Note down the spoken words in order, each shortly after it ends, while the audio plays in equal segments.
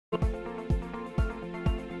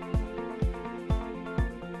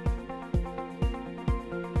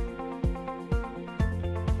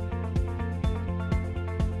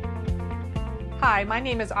Hi, my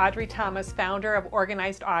name is Audrey Thomas, founder of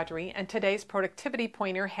Organized Audrey, and today's productivity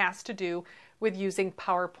pointer has to do with using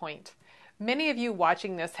PowerPoint. Many of you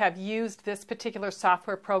watching this have used this particular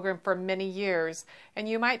software program for many years, and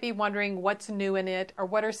you might be wondering what's new in it or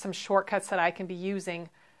what are some shortcuts that I can be using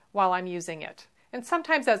while I'm using it. And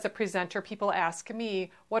sometimes as a presenter, people ask me,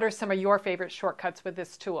 what are some of your favorite shortcuts with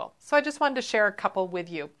this tool? So I just wanted to share a couple with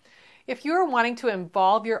you. If you're wanting to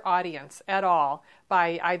involve your audience at all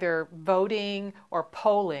by either voting or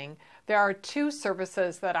polling, there are two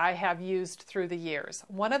services that I have used through the years.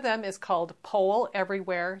 One of them is called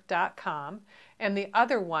polleverywhere.com, and the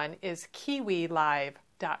other one is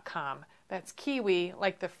kiwilive.com. That's kiwi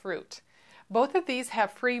like the fruit. Both of these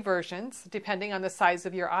have free versions depending on the size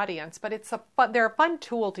of your audience, but they're a fun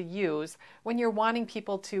tool to use when you're wanting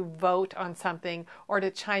people to vote on something or to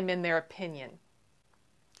chime in their opinion.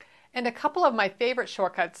 And a couple of my favorite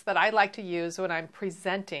shortcuts that I like to use when I'm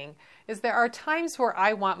presenting is there are times where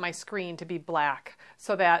I want my screen to be black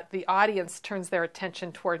so that the audience turns their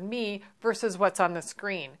attention toward me versus what's on the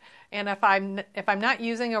screen. And if I'm not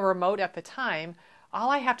using a remote at the time, all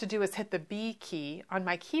I have to do is hit the B key on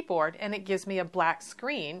my keyboard and it gives me a black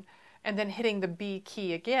screen, and then hitting the B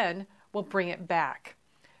key again will bring it back.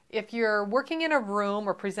 If you're working in a room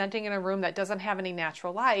or presenting in a room that doesn't have any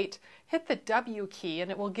natural light, hit the W key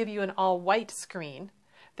and it will give you an all-white screen.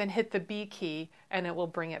 Then hit the B key and it will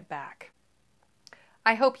bring it back.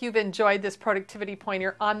 I hope you've enjoyed this productivity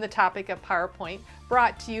pointer on the topic of PowerPoint,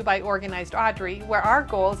 brought to you by Organized Audrey, where our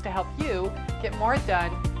goal is to help you get more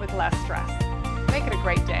done with less stress. Make it a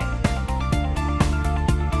great day.